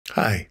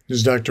Hi, this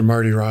is Dr.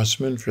 Marty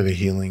Rossman for The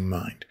Healing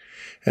Mind,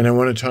 and I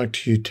want to talk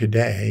to you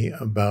today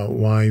about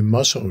why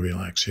muscle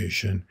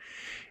relaxation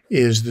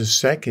is the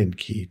second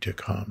key to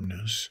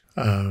calmness,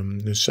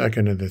 the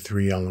second of the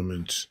three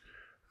elements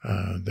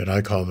that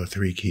I call the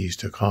three keys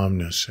to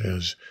calmness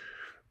as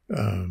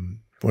one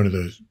of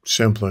the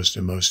simplest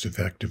and most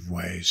effective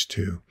ways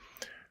to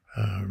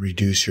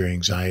reduce your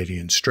anxiety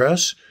and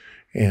stress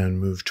and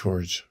move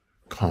towards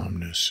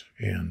calmness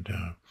and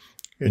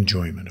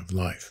enjoyment of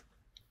life.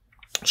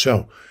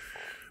 So,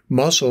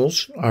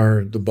 muscles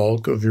are the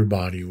bulk of your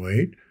body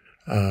weight,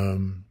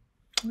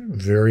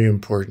 very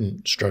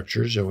important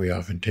structures that we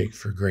often take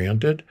for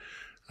granted.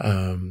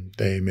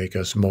 They make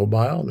us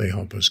mobile, they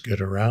help us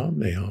get around,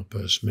 they help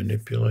us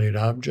manipulate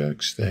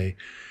objects,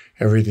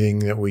 everything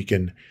that we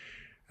can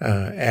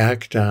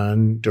act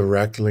on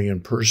directly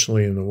and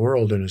personally in the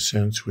world, in a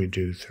sense, we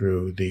do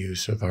through the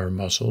use of our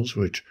muscles,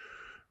 which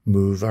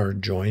move our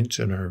joints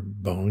and our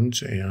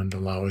bones and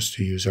allow us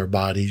to use our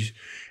bodies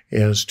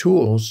as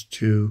tools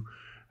to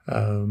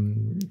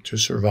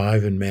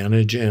survive and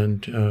manage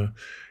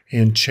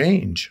and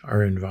change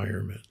our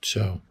environment.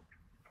 So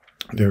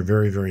they're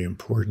very, very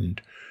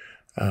important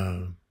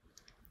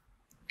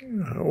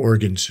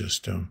organ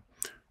system,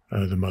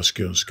 the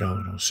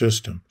musculoskeletal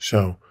system.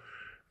 So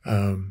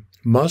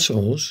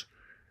muscles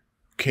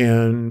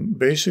can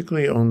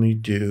basically only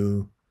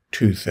do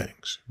two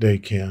things. They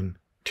can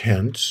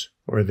tense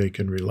or they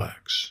can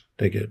relax.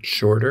 They get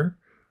shorter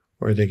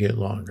or they get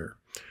longer.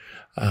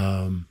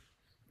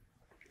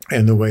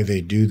 And the way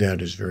they do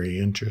that is very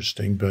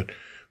interesting, but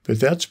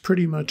that's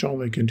pretty much all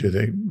they can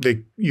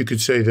do. You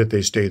could say that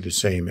they stay the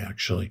same,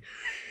 actually.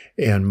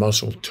 And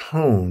muscle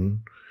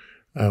tone,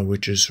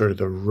 which is sort of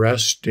the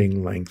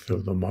resting length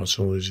of the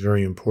muscle, is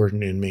very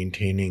important in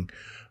maintaining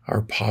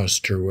our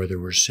posture, whether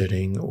we're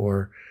sitting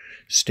or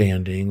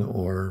standing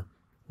or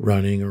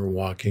running or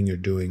walking or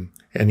doing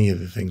any of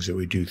the things that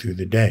we do through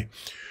the day.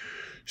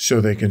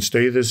 So they can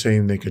stay the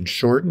same, they can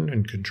shorten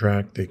and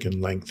contract, they can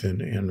lengthen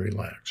and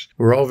relax.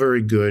 We're all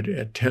very good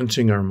at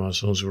tensing our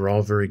muscles. We're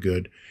all very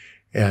good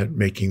at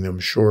making them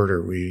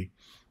shorter. We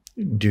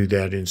do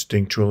that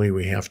instinctually.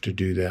 We have to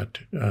do that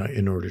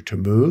in order to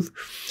move.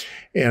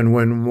 And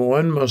when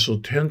one muscle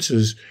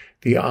tenses,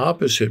 the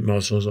opposite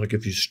muscles, like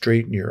if you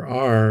straighten your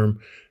arm,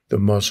 the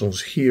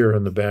muscles here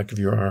on the back of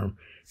your arm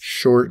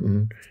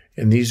shorten,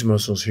 and these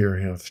muscles here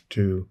have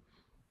to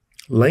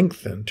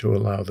lengthen to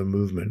allow the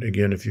movement.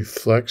 Again, if you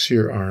flex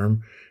your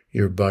arm,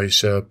 your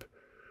bicep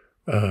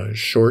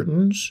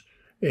shortens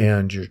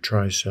and your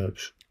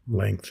triceps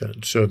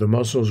lengthen. So the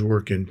muscles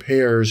work in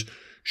pairs,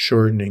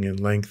 shortening and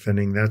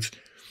lengthening.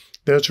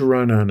 That's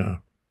run on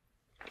a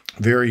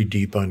very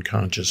deep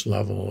unconscious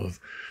level of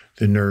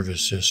the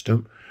nervous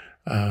system.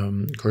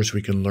 Of course,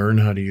 we can learn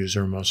how to use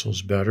our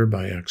muscles better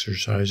by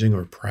exercising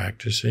or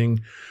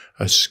practicing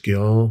a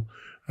skill,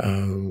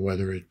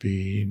 whether it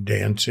be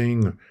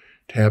dancing,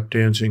 tap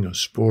dancing, a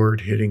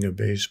sport, hitting a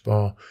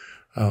baseball,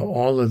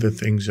 all of the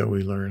things that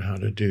we learn how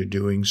to do,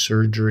 doing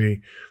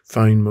surgery,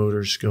 fine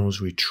motor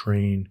skills, we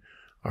train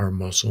our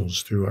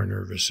muscles through our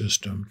nervous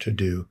system to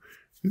do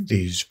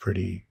these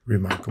pretty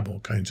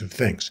remarkable kinds of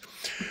things.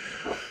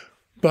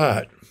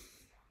 But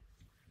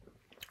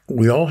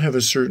we all have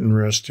a certain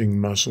resting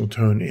muscle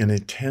tone, and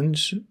it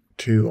tends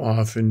to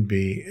often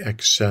be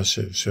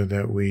excessive, so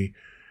that we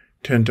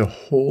tend to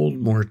hold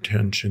more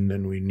tension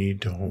than we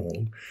need to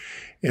hold.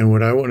 And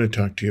what I want to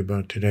talk to you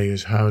about today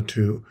is how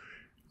to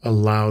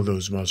allow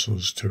those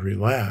muscles to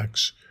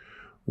relax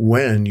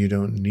when you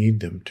don't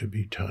need them to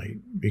be tight.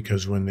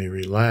 Because when they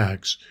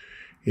relax,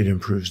 it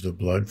improves the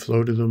blood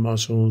flow to the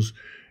muscles.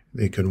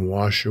 They can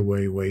wash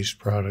away waste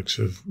products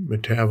of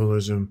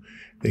metabolism.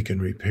 They can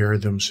repair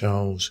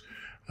themselves.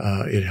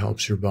 It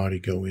helps your body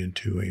go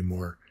into a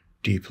more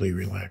deeply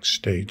relaxed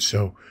state.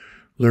 So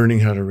learning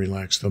how to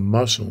relax the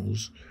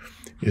muscles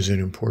is an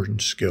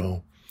important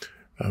skill.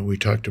 We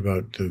talked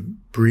about the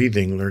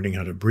breathing, learning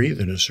how to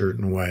breathe in a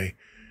certain way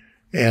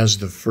as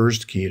the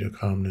first key to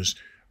calmness.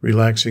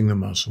 Relaxing the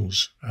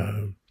muscles,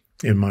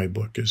 in my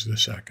book, is the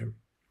second.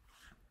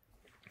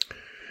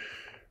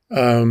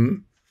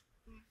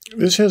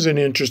 This has an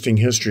interesting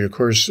history. Of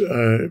course,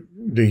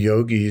 the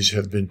yogis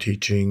have been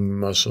teaching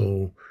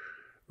muscle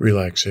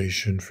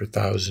relaxation for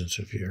thousands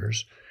of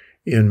years.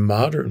 In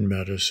modern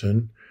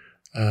medicine,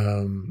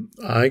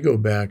 I go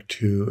back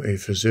to a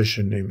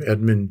physician named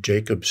Edmund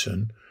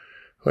Jacobson,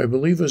 who I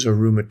believe was a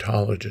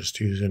rheumatologist.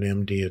 He was an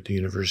MD at the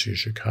University of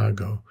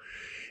Chicago.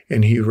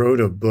 And he wrote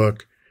a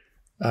book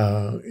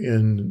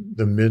in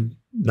the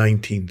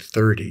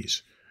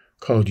mid-1930s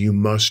called You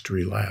Must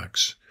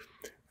Relax.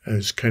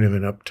 It's kind of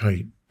an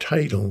uptight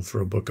title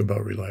for a book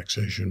about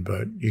relaxation,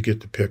 but you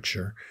get the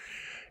picture.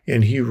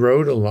 And he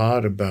wrote a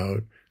lot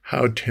about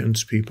how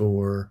tense people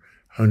were,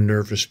 how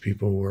nervous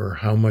people were,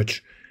 how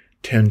much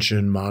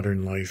tension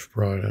modern life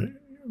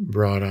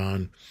brought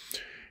on.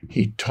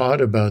 He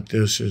taught about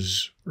this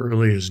as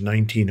early as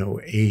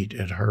 1908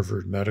 at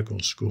Harvard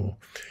Medical School.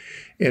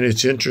 And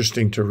it's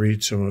interesting to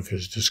read some of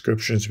his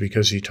descriptions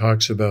because he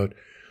talks about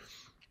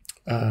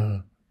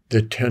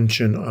the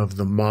tension of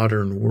the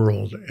modern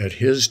world at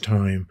his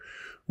time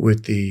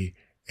with the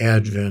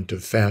advent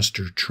of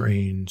faster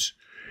trains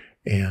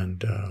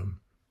and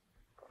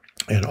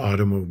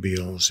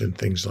automobiles and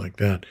things like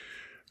that.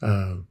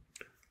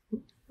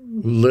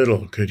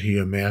 Little could he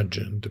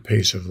imagine the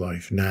pace of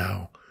life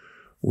now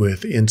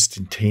with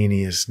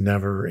instantaneous,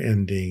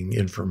 never-ending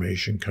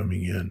information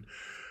coming in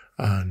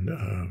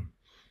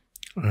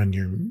on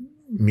your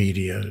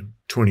media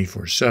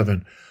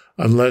 24/7,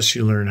 unless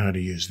you learn how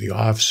to use the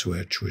off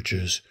switch, which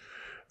is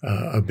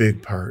a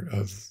big part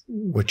of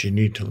what you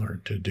need to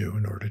learn to do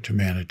in order to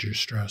manage your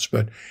stress.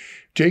 But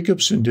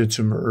Jacobson did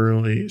some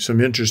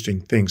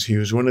interesting things. He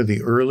was one of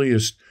the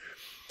earliest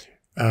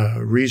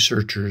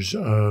researchers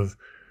of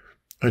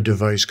a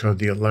device called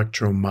the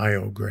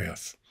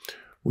electromyograph,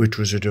 which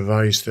was a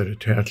device that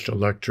attached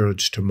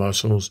electrodes to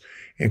muscles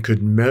and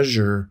could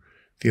measure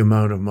the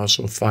amount of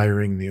muscle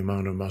firing, the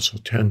amount of muscle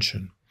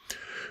tension.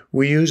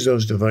 We use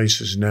those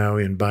devices now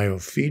in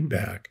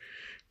biofeedback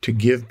to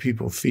give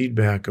people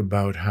feedback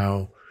about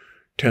how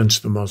tense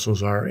the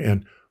muscles are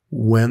and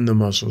when the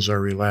muscles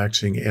are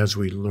relaxing as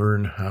we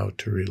learn how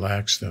to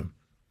relax them.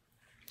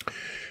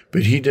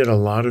 But he did a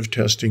lot of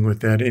testing with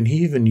that, and he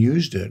even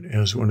used it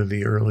as one of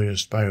the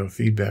earliest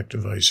biofeedback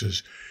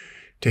devices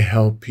to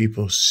help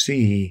people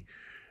see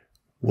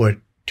what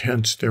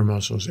tensed their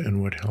muscles and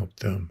what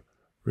helped them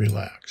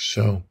relax.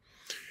 So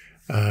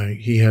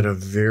he had a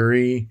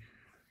very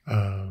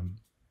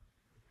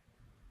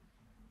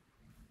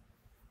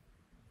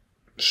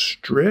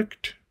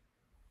strict,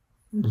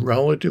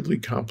 relatively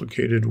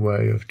complicated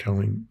way of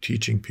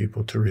teaching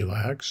people to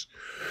relax,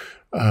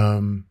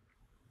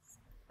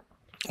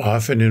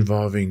 often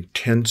involving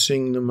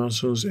tensing the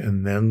muscles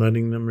and then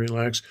letting them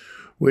relax,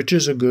 which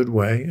is a good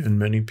way, and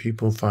many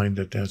people find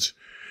that's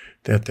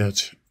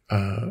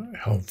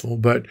helpful.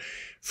 But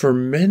for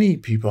many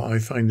people, I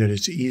find that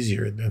it's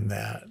easier than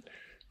that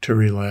to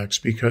relax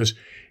because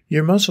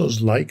your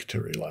muscles like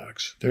to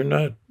relax. They're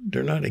not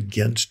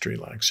against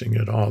relaxing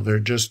at all. They're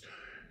just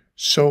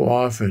so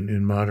often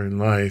in modern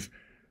life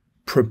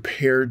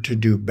prepared to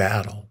do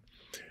battle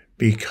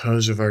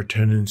because of our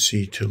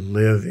tendency to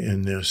live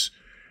in this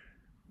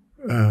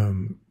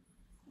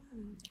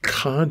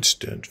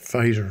constant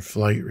fight or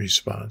flight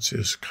response,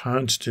 this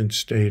constant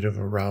state of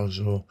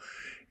arousal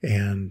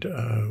and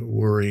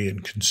worry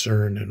and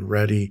concern and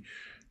ready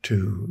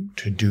to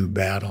do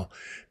battle,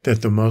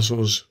 that the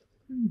muscles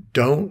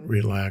don't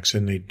relax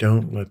and they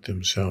don't let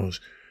themselves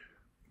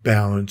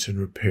balance and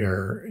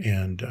repair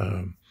and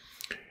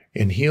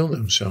heal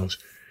themselves.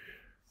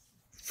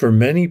 For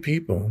many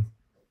people,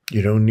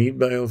 you don't need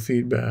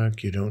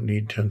biofeedback, you don't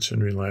need tense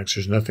and relax.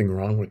 There's nothing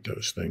wrong with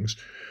those things.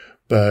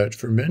 But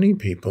for many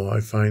people,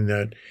 I find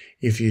that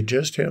if you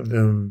just have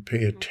them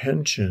pay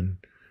attention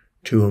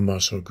to a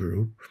muscle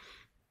group,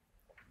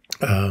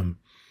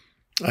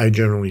 I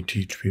generally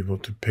teach people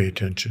to pay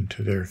attention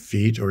to their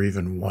feet or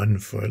even one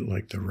foot,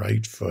 like the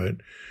right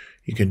foot.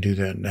 You can do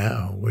that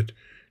now.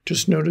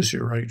 Just notice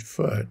your right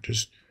foot.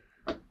 Just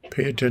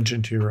pay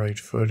attention to your right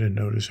foot and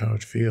notice how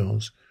it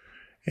feels.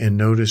 And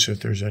notice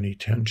if there's any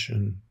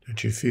tension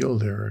that you feel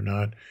there or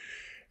not.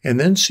 And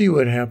then see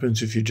what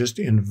happens if you just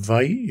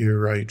invite your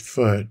right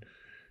foot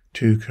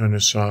to kind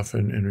of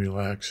soften and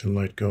relax and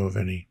let go of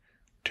any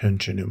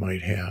tension it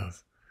might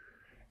have.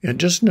 And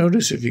just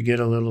notice if you get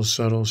a little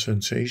subtle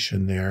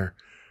sensation there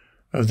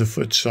of the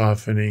foot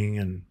softening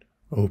and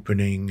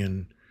opening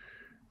and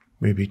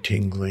maybe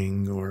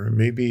tingling, or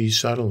maybe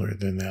subtler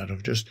than that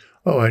of just,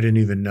 oh, I didn't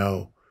even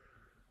know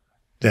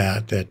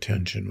that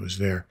tension was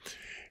there.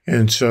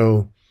 And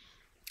so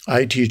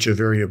I teach a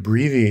very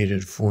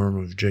abbreviated form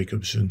of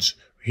Jacobson's.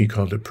 He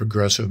called it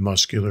Progressive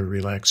Muscular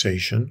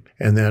Relaxation.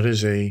 And that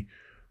is a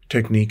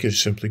technique of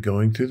simply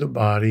going through the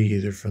body,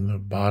 either from the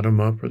bottom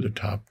up or the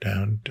top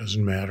down.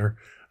 Doesn't matter.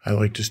 I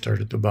like to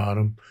start at the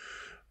bottom.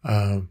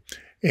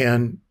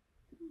 And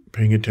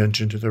paying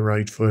attention to the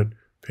right foot,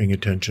 paying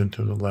attention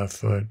to the left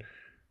foot,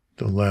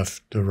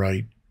 the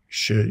right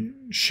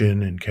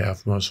shin and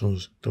calf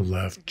muscles, the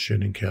left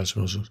shin and calf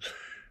muscles,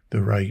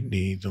 the right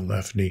knee, the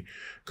left knee.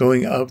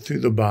 Going up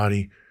through the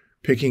body,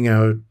 picking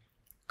out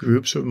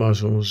groups of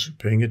muscles,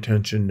 paying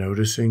attention,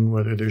 noticing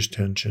whether there's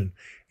tension,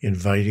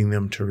 inviting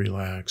them to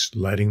relax,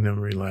 letting them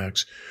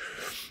relax.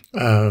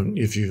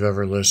 If you've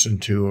ever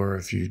listened to, or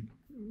if you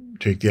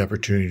take the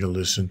opportunity to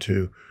listen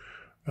to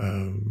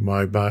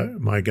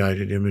my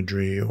guided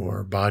imagery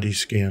or body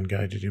scan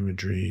guided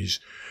imageries,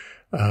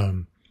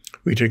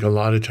 we take a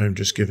lot of time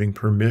just giving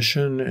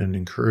permission and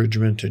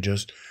encouragement to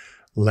just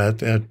let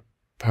that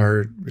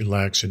part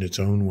relax in its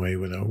own way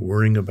without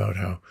worrying about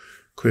how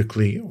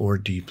quickly or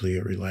deeply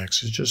it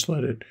relaxes. Just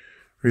let it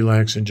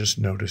relax and just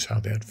notice how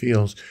that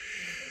feels.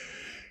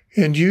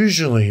 And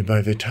usually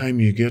by the time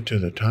you get to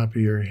the top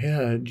of your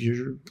head,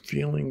 you're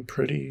feeling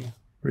pretty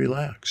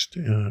relaxed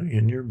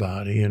in your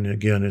body. And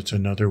again, it's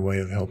another way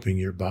of helping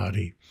your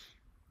body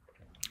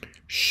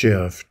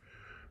shift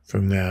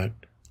from that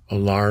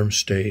alarm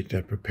state,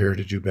 that prepare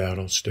to do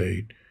battle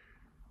state,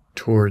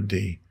 toward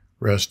the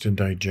rest and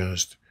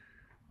digest,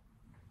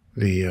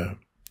 the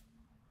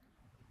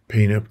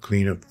pain-up,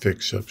 clean-up,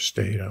 fix-up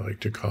state, I like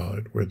to call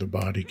it, where the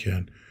body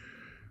can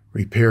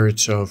repair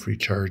itself,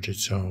 recharge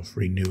itself,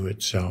 renew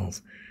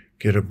itself,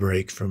 get a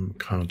break from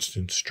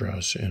constant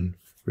stress, and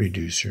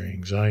reduce your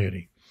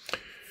anxiety.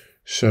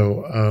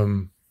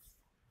 So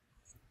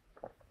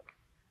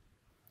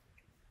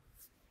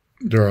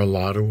there are a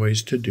lot of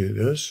ways to do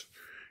this.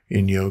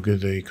 In yoga,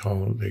 they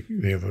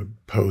have a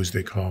pose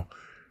they call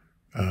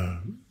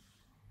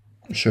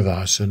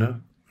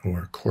Shavasana,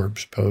 or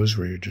corpse pose,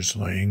 where you're just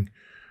laying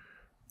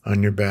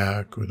on your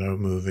back without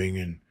moving.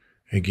 And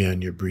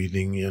again, you're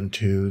breathing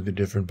into the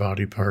different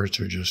body parts,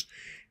 or just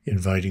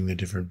inviting the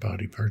different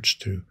body parts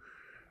to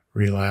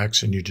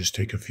relax. And you just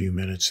take a few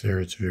minutes there.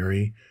 It's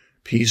very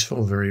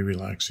peaceful, very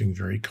relaxing,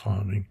 very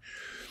calming.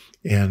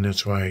 And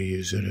that's why I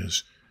use it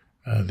as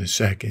the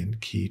second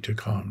key to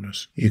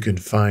calmness. You can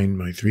find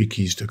my 3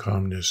 Keys to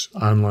Calmness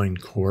online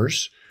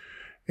course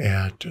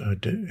at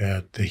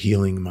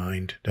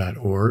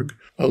thehealingmind.org,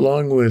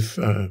 along with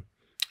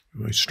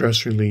my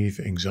stress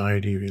relief,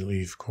 anxiety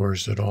relief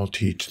course that all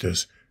teach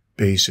this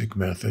basic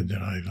method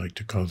that I like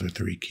to call the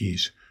 3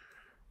 Keys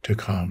to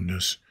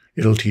Calmness.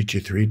 It'll teach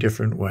you 3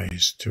 different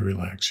ways to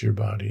relax your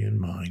body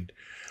and mind,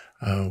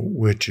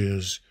 which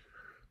is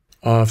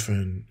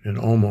often and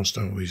almost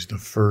always the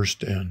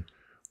first and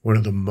one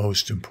of the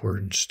most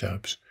important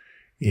steps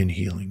in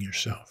healing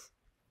yourself.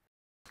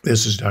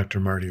 This is Dr.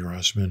 Marty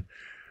Rossman,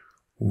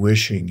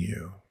 wishing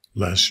you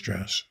less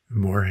stress and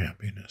more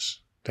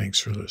happiness.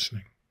 Thanks for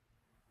listening.